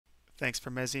Thanks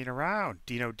for mezzying around.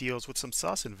 Dino deals with some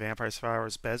sus in Vampire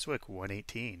Survivors BESWEC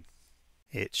 118.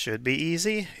 It should be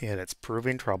easy, yet it's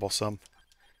proving troublesome.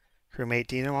 Crewmate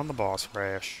Dino on the Boss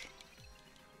Rash.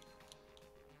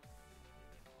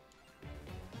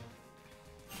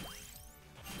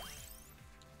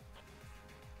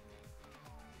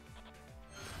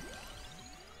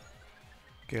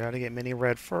 Gotta get mini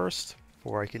red first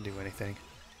before I can do anything.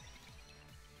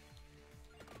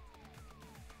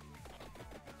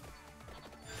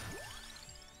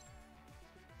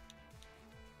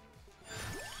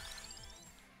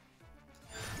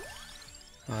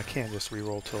 I can't just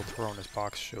reroll till Torona's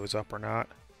box shows up or not.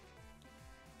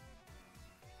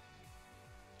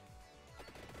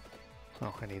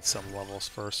 Oh, I need some levels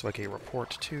first so I can report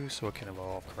to 2 so it can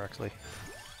evolve correctly.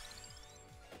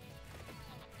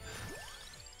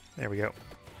 There we go.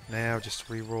 Now just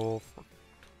reroll for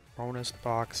Torona's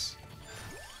box.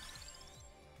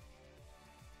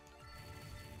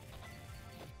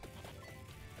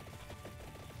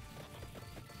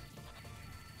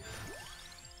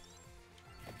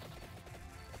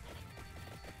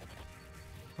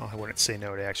 Oh, I wouldn't say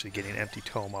no to actually getting an empty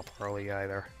tome up early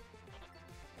either.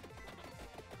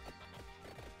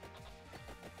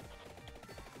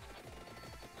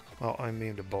 Well, I'm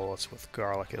immune to bullets with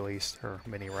garlic at least, or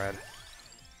mini red.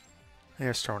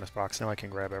 There's Torona's box, now I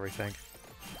can grab everything.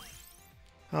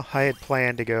 Well, I had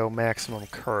planned to go maximum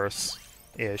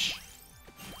curse-ish,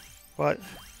 but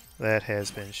that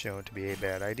has been shown to be a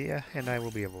bad idea, and I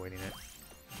will be avoiding it.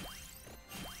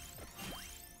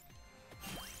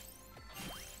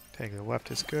 Taglio left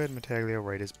is good, Metaglio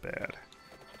right is bad.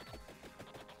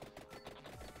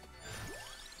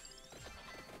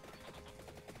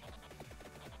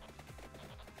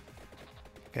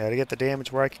 Gotta get the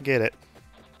damage where I can get it.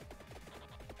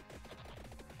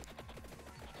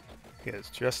 It's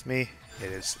just me.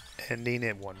 It is ending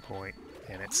at one point,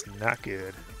 and it's not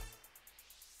good.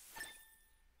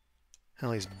 At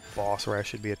least Boss Rash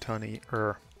should be a ton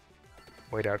or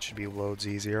Whiteout should be loads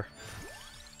easier.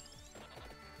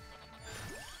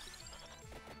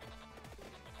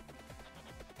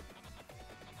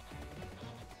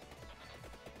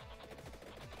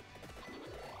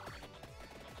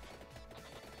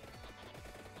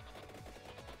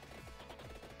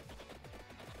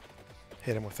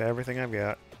 Hit him with everything I've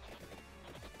got.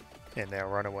 And now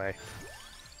run away.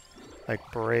 Like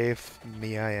brave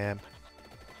me I am.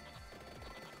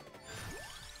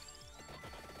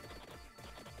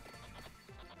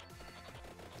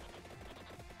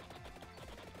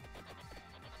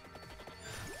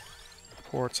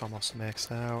 Port's almost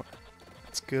maxed out.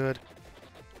 That's good.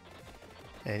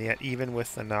 And yet even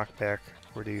with the knockback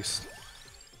reduced,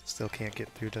 still can't get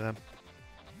through to them.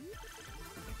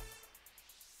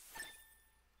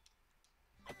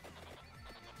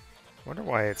 Wonder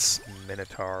why it's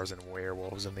minotaurs and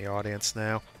werewolves in the audience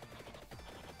now.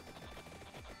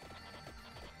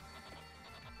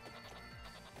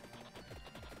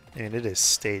 And it is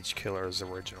stage killers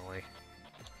originally.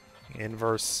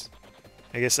 Inverse.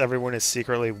 I guess everyone is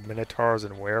secretly minotaurs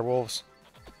and werewolves.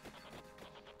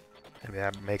 I mean,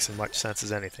 that makes as much sense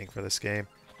as anything for this game.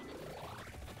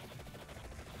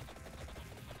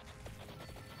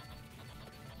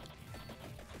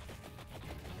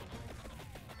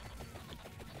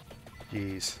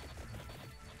 Jeez.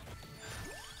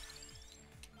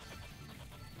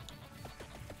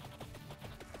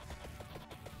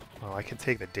 Well, I can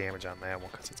take the damage on that one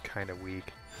because it's kind of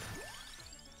weak.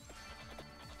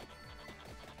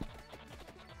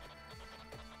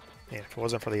 And if it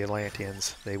wasn't for the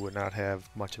Atlanteans, they would not have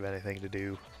much of anything to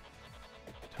do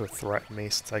to threaten me,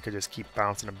 since I could just keep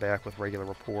bouncing them back with regular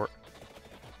report.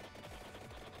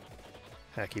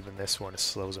 Heck, even this one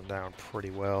slows them down pretty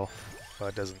well. But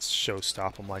it doesn't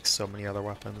stop them like so many other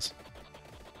weapons.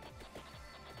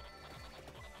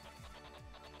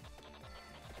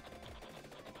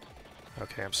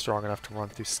 Okay, I'm strong enough to run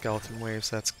through skeleton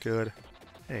waves, that's good.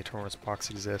 Hey, Torona's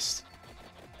box exists.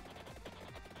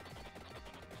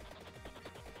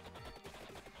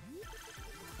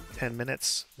 "10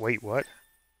 minutes? Wait, what?"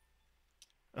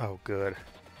 Oh, good.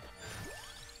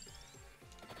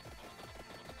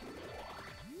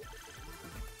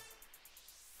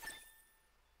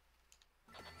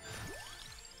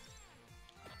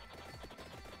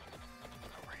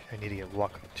 I need to get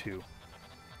luck up too.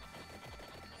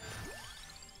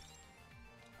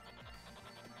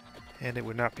 And it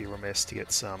would not be remiss to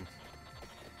get some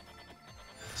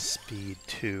speed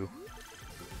too.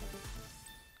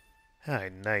 Ah,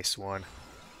 nice one.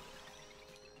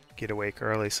 Get awake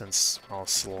early since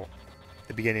also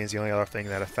the beginning is the only other thing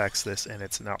that affects this, and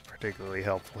it's not particularly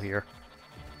helpful here.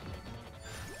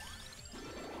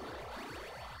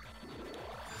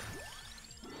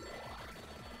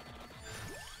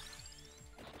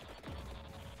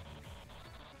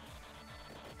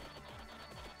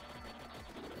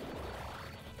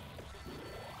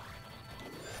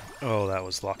 Oh, that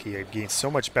was lucky. I gained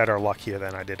so much better luck here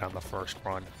than I did on the first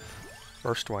run.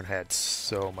 First one had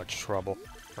so much trouble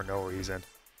for no reason.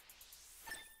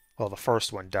 Well, the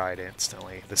first one died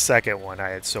instantly. The second one I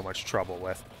had so much trouble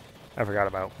with. I forgot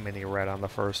about mini red on the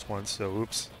first one, so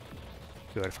oops.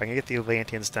 Good. If I can get the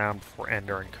Atlanteans down before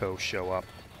Ender and Co. show up,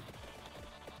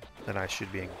 then I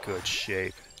should be in good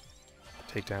shape.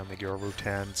 Take down the Gyoru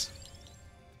 10s.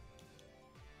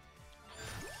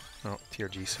 Oh, Tier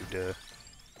Jisoo duh.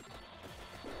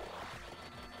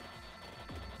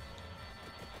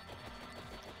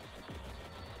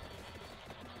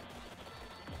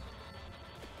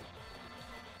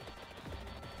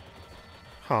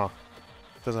 Huh.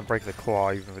 Doesn't break the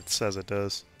claw even if it says it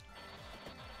does.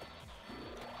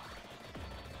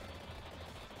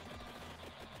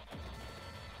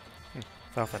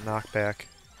 Without the knockback.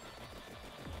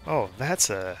 Oh, that's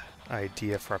a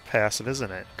idea for a passive,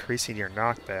 isn't it? Increasing your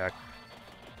knockback.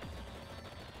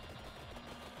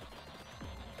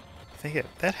 I think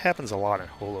that happens a lot in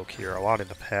Holocure. A lot of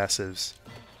the passives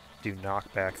do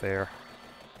knockback there.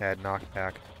 Add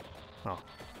knockback. Oh.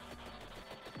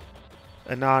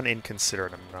 A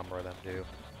non-inconsiderate number of them do.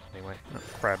 Anyway,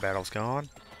 Crab Battle's gone.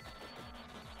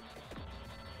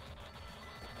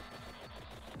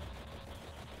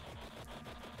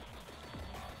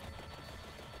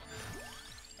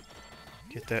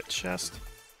 Get that chest.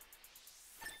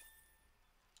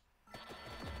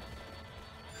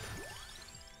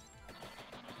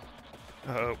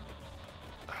 Uh-oh.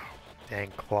 Oh,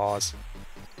 dang claws.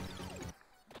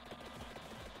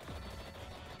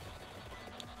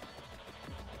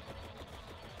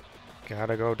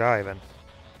 Gotta go diving.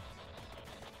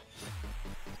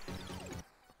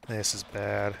 This is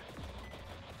bad.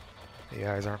 The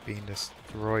eyes aren't being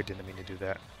destroyed. Didn't mean to do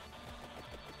that.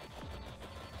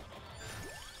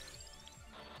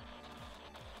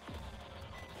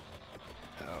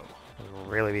 Oh, it would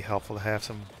really be helpful to have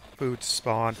some food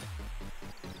spawn.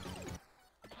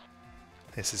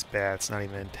 This is bad. It's not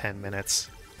even in 10 minutes.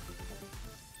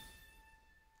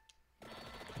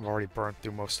 I've already burnt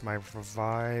through most of my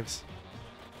revives.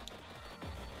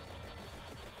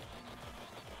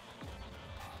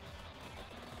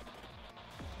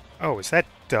 Oh, is that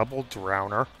double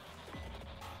Drowner?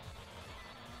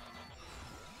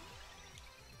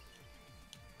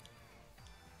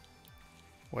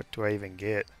 What do I even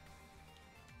get?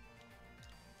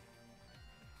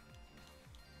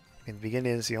 In the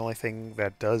beginning is the only thing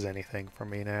that does anything for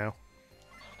me now.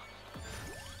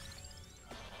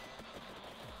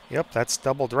 Yep, that's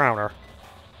double Drowner.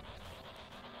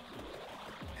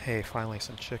 Hey, finally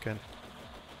some chicken.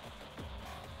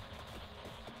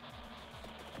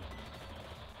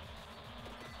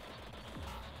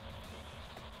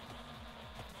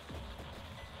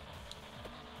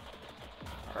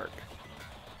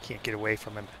 Can't get away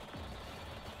from him.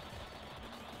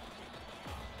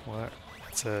 What?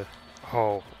 That's a...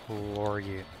 Oh,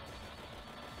 lordy.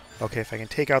 Okay, if I can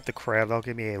take out the crab, that'll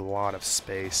give me a lot of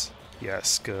space.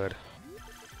 Yes, good.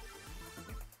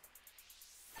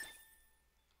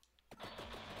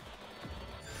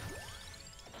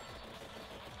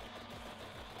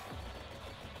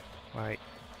 Right.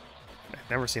 I've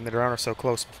never seen the Drowner so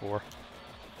close before.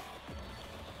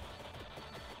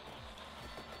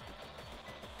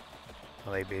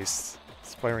 LA base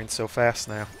is firing so fast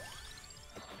now.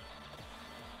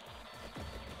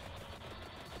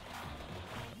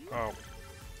 Oh.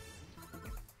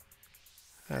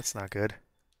 That's not good.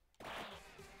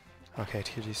 Okay,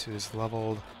 Tijisu is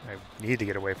leveled. I need to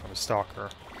get away from the Stalker.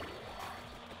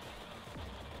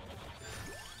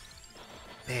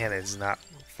 Man, it's not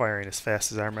firing as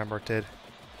fast as I remember it did.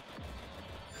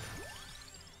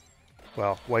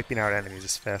 Well, wiping out enemies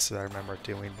as fast as I remember it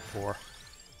doing before.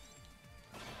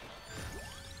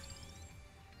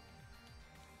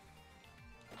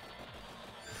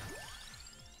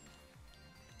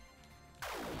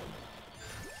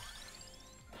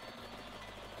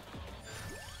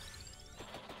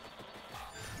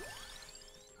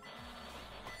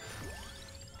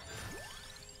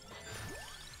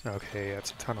 Okay,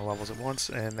 that's a ton of levels at once,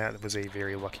 and that was a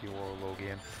very lucky roll,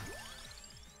 Logan.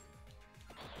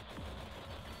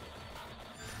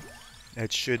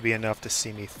 It should be enough to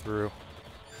see me through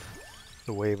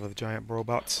the wave of giant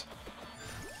robots.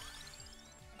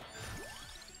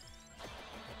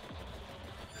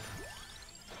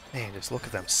 Man, just look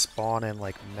at them spawning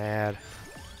like mad.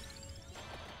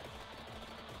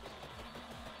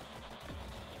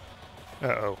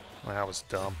 Uh-oh, well, that was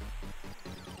dumb.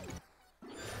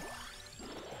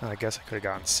 I guess I could have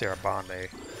gotten Sarabande.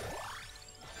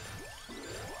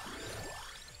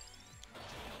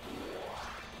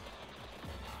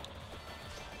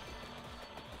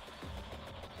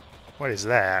 What is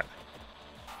that?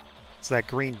 It's that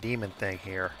green demon thing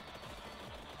here.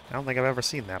 I don't think I've ever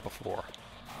seen that before.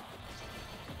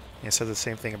 And it says the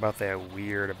same thing about that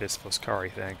weird Abyss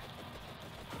Foscari thing.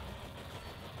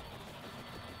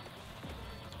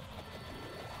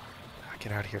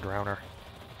 Get out of here, Drowner.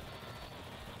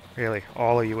 Really,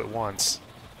 all of you at once.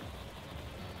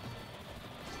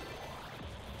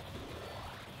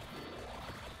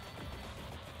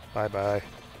 Bye-bye.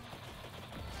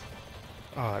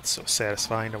 Oh, it's so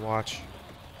satisfying to watch.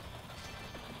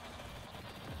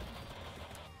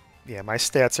 Yeah, my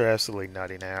stats are absolutely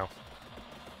nutty now.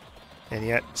 And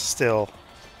yet, still...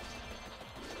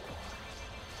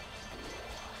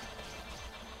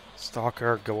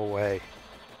 Stalker, go away.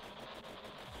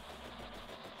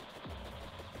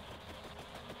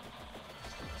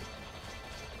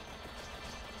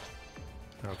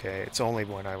 Okay, it's only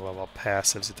when I level up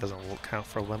passives, it doesn't count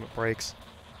for limit breaks.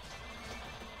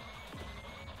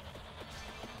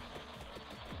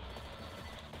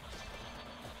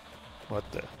 What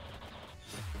the?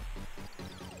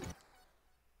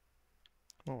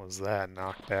 What was that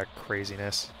knockback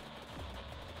craziness?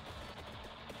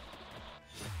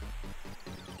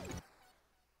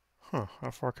 Huh,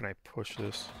 how far can I push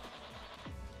this?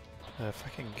 If I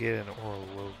can get an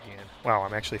Orologian. Wow,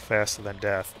 I'm actually faster than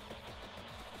death.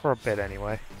 For a bit,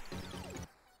 anyway.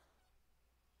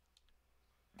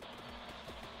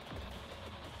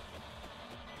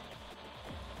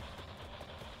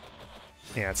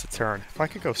 Yeah, it's a turn. If I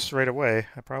could go straight away,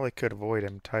 I probably could avoid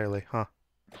him entirely, huh?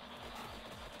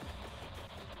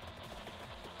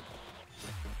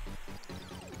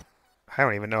 I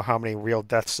don't even know how many real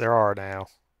deaths there are now.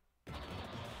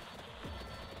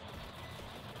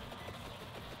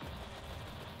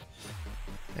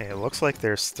 Hey, it looks like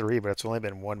there's 3, but it's only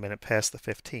been 1 minute past the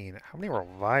 15. How many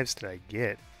revives did I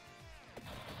get?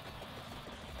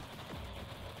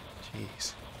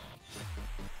 Jeez.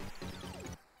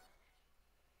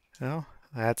 Well,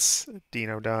 that's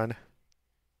Dino done.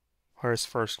 For his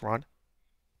first run.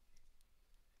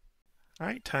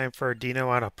 Alright, time for Dino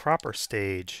on a proper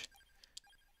stage.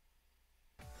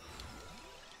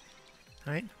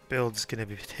 Alright, build's gonna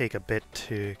take a bit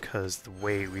to, because the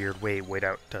weird way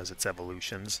Whiteout does its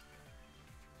evolutions.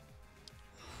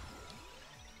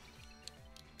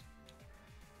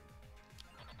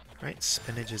 Alright,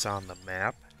 spinach is on the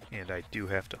map, and I do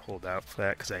have to hold out for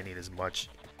that because I need as much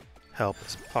help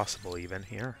as possible even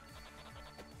here.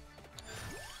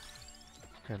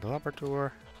 And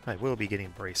Labrador, I will be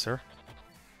getting Bracer.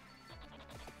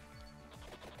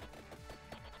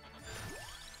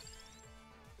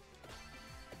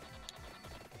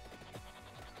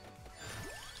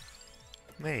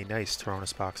 Hey, nice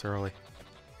Tyrannus box early.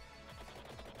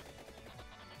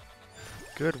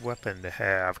 Good weapon to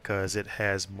have because it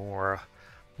has more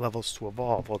levels to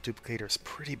evolve, while Duplicator's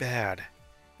pretty bad.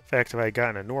 In fact, if I had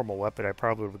gotten a normal weapon, I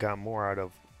probably would have gotten more out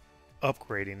of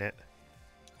upgrading it.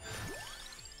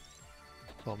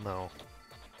 Well, no.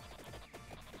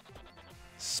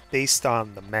 It's based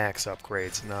on the max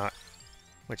upgrades, not...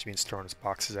 Which means Tyrannus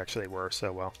box is actually worse,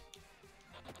 so well.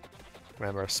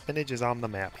 Remember, spinach is on the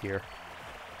map here.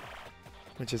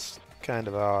 Which is kind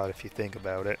of odd if you think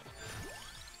about it.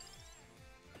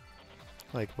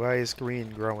 Like, why is green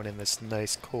growing in this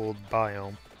nice cold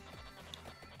biome?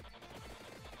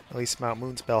 At least Mount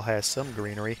Moonspell has some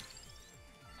greenery.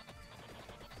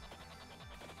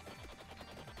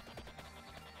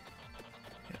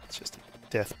 Yeah, it's just a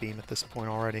death beam at this point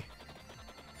already.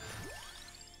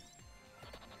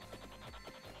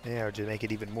 Yeah, or to make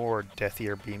it even more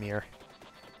deathier beamier.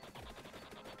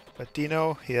 But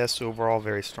Dino, he has overall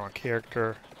very strong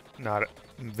character. Not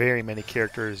very many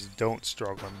characters don't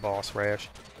struggle in Boss Rash.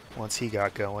 Once he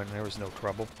got going, there was no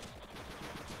trouble.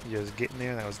 Just getting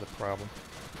there, that was the problem.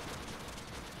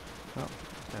 Oh,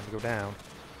 time to go down.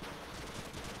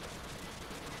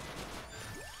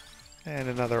 And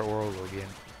another Orologian.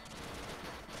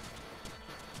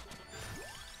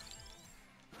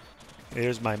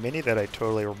 Here's my mini that I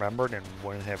totally remembered and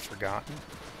wouldn't have forgotten.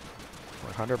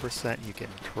 100% you can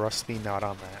trust me not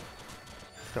on that.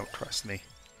 Don't trust me.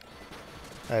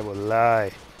 I will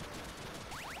lie.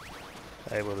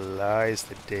 I will lie as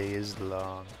the day is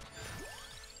long.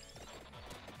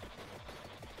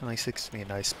 At least it gives me a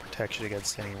nice protection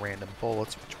against any random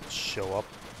bullets which will show up.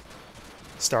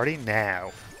 Starting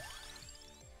now.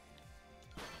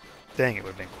 Dang, it would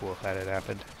have been cool if that had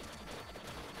happened.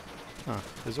 Huh.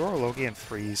 Does Orologian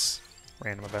freeze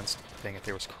random events? Dang it,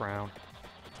 there was Crown.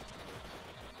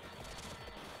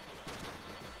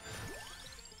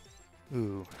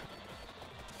 Ooh.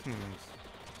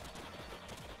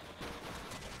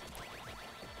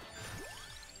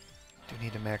 Do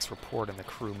need a max report in the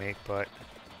crewmate, but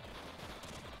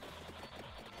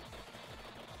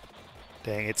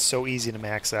dang, it's so easy to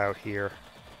max out here.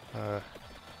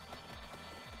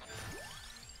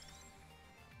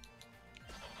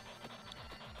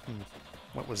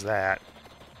 What was that?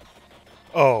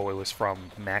 Oh, it was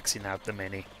from maxing out the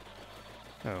mini.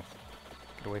 Oh,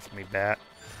 get away from me, bat.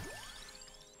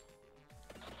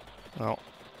 Well,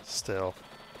 still.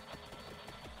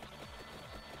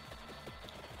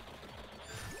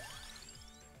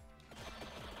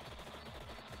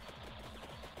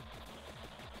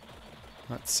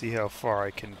 Let's see how far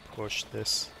I can push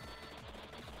this.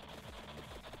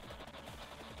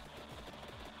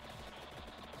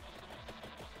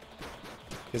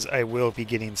 Because I will be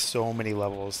getting so many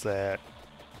levels that...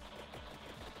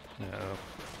 No,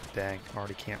 dang,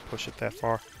 already can't push it that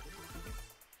far.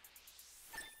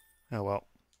 Oh well.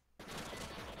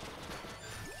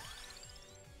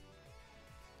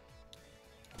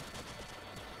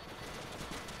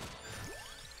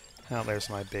 Oh, there's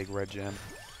my big red gem.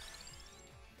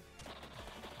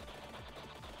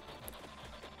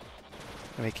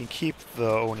 And we can keep the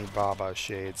Onibaba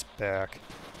shades back,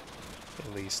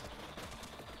 at least.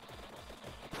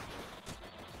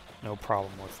 No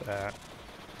problem with that.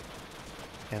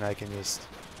 And I can just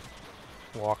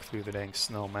walk through the dang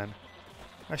snowmen.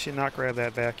 I should not grab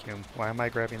that vacuum. Why am I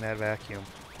grabbing that vacuum?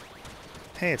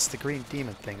 Hey, it's the green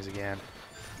demon things again.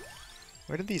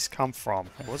 Where did these come from?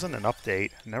 It wasn't an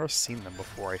update. I've never seen them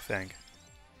before, I think.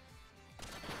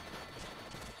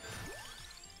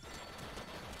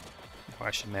 Oh,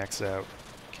 I should max out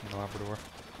King Labrador.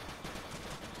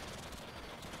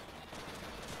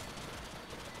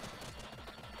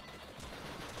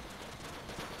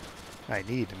 I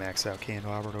need to max out King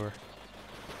Labrador.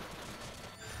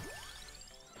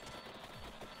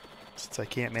 Since I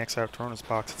can't max out Torna's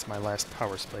box, it's my last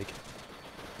power spike.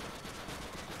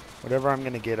 Whatever I'm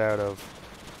going to get out of,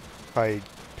 if I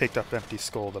picked up Empty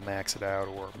Skull to max it out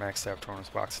or maxed out Torna's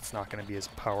box, it's not going to be as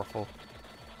powerful.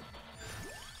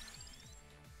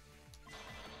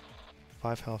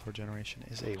 5 health regeneration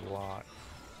is a lot.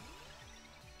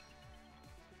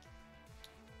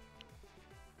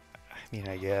 I mean,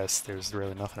 I guess there's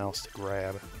really nothing else to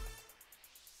grab.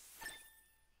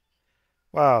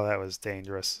 Wow, that was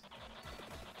dangerous.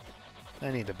 I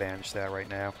need to banish that right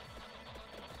now.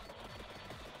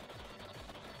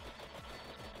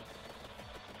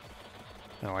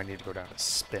 No, I need to go down to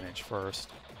spinach first.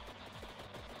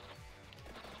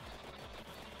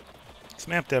 This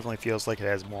map definitely feels like it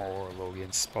has more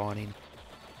Orologians spawning.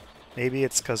 Maybe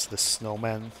it's because the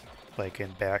snowmen, like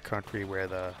in backcountry where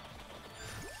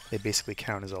they basically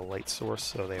count as a light source,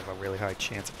 so they have a really high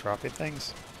chance of dropping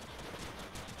things.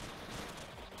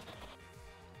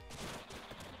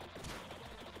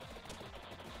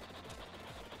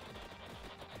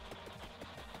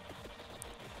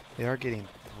 They are getting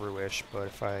through-ish, but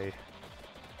if I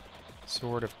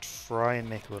sort of try and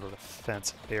make a little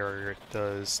defensive barrier, it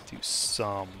does do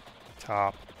some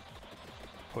top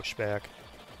pushback.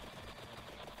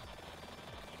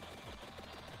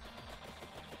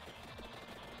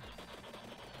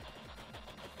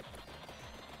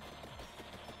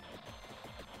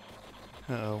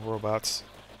 Uh-oh, robots.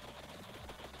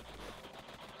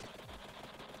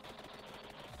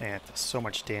 Man, it does so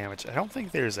much damage. I don't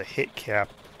think there's a hit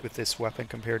cap with this weapon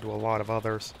compared to a lot of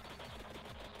others.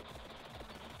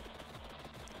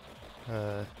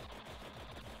 The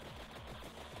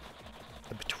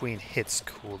between hits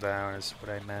cooldown is what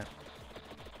I meant.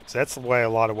 So that's why a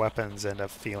lot of weapons end up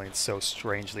feeling so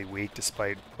strangely weak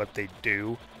despite what they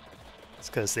do. It's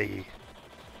because they,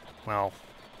 well,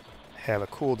 have a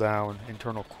cooldown,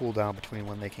 internal cooldown between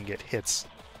when they can get hits.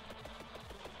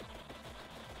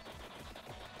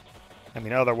 I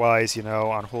mean, otherwise, you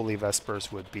know, Unholy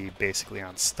Vespers would be basically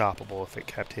unstoppable if it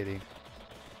kept hitting.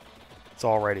 It's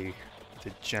already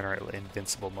degenerate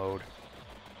invincible mode.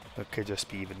 It could just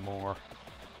be even more.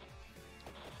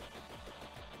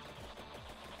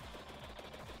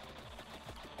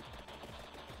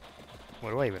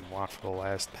 What do I even want for the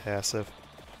last passive?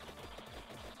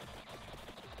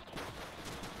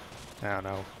 I don't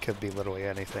know. Could be literally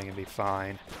anything and be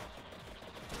fine.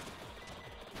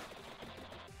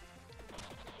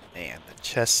 Man, the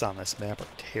chests on this map are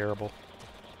terrible.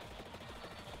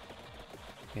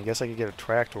 I guess I could get a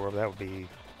tractor, but that would be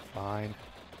fine.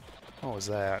 What was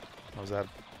that? Was that...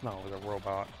 No, it was a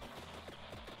robot.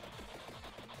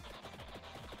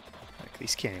 Like,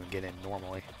 these can't even get in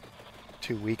normally.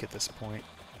 Too weak at this point.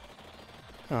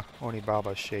 Huh,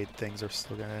 Onibaba shade things are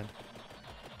still getting in.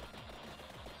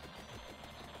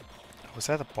 Was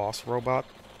that a boss robot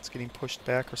that's getting pushed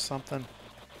back or something?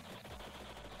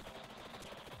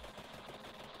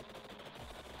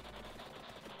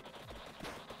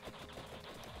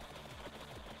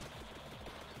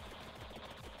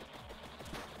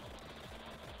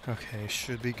 Okay,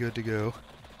 should be good to go.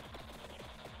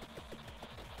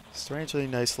 Strangely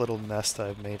nice little nest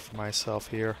I've made for myself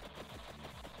here.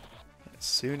 As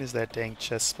soon as that dang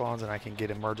chest spawns and I can get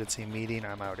emergency meeting,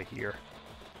 I'm out of here.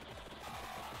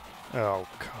 Oh,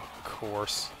 of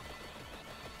course.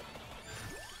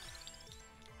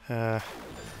 No,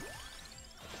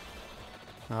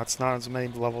 it's not as many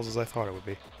levels as I thought it would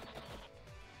be.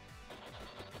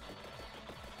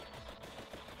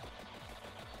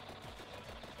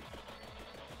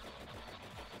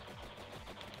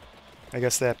 I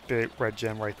guess that big red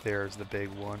gem right there is the big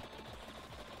one.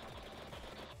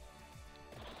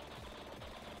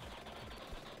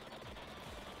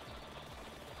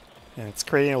 And it's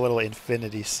creating a little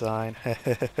infinity sign.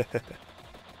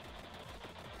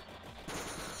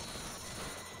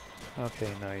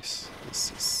 Okay, nice.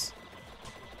 This is...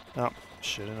 Oh,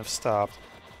 shouldn't have stopped.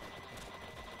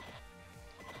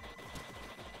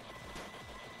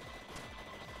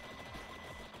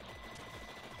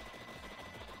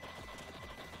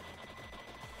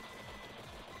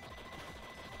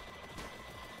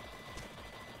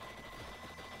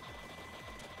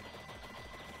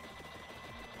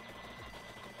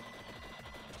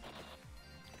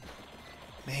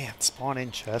 Man, spawn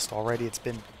in chest already. It's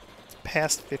been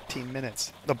past 15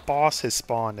 minutes. The boss has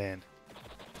spawned in.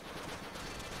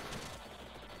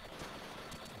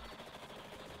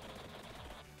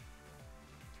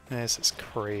 This is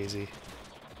crazy.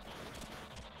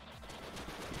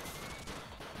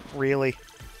 Really?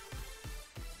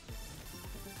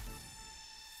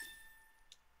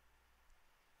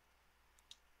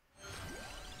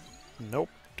 Nope,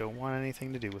 don't want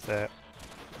anything to do with that.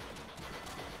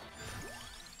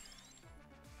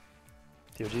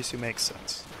 The Ojisu makes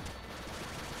sense.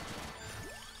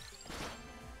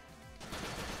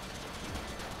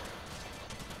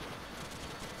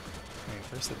 Wait,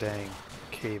 where's the dang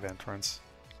cave entrance?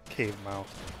 Cave mouth.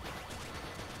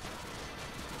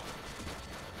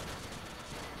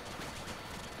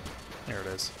 There it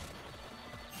is.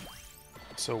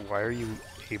 So why are you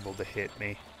able to hit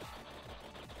me?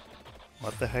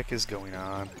 What the heck is going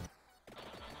on?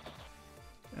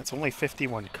 It's only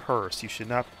 51 curse. You should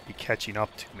not be catching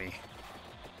up to me.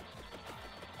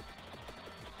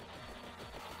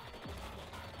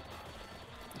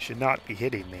 You should not be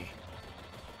hitting me.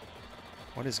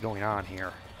 What is going on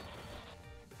here?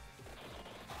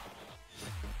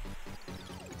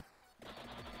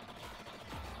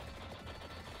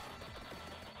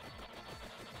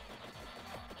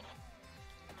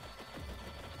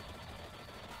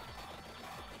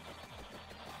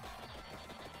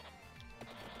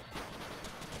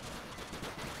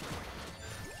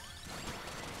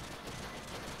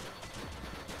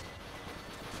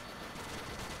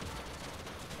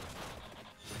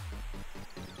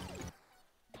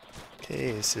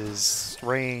 Okay, this is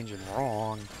strange and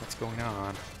wrong. What's going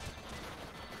on?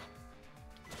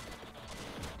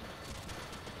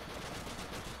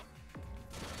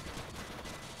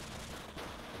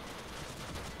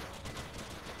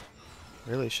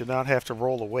 Really should not have to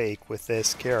roll awake with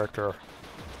this character.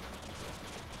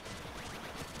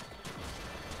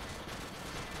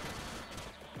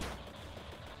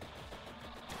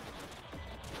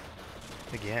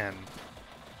 Again.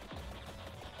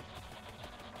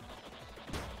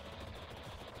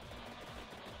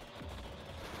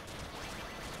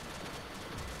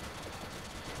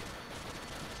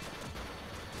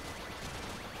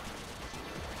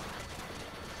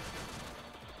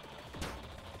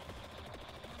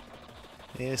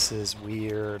 This is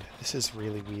weird. This is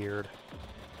really weird.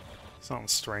 Something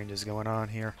strange is going on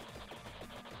here.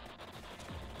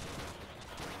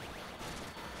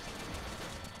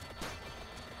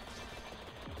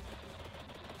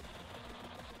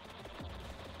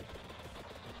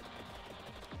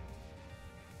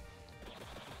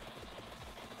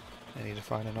 I need to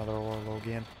find another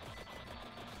Orlogian.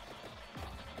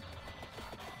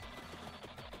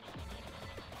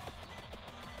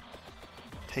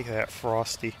 Take that,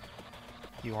 Frosty.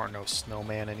 You aren't no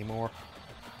snowman anymore.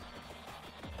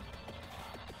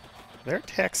 Their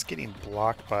attack's getting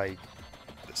blocked by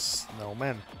the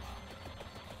snowmen.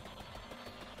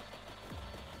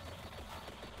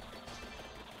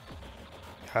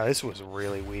 God, this was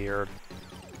really weird.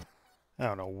 I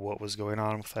don't know what was going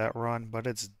on with that run, but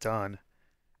it's done.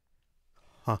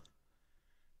 Huh.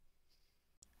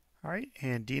 Alright,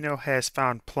 and Dino has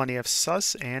found plenty of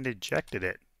sus and ejected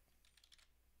it.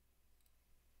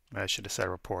 I should have said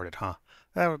reported, huh?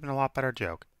 That would have been a lot better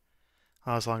joke.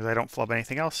 As long as I don't flub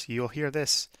anything else, you'll hear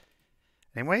this.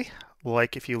 Anyway,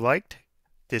 like if you liked,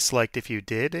 disliked if you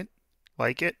didn't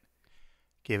like it,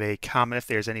 Give a comment if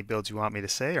there's any builds you want me to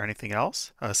say or anything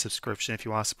else. A subscription if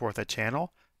you want to support the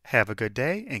channel. Have a good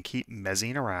day and keep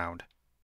mezzying around.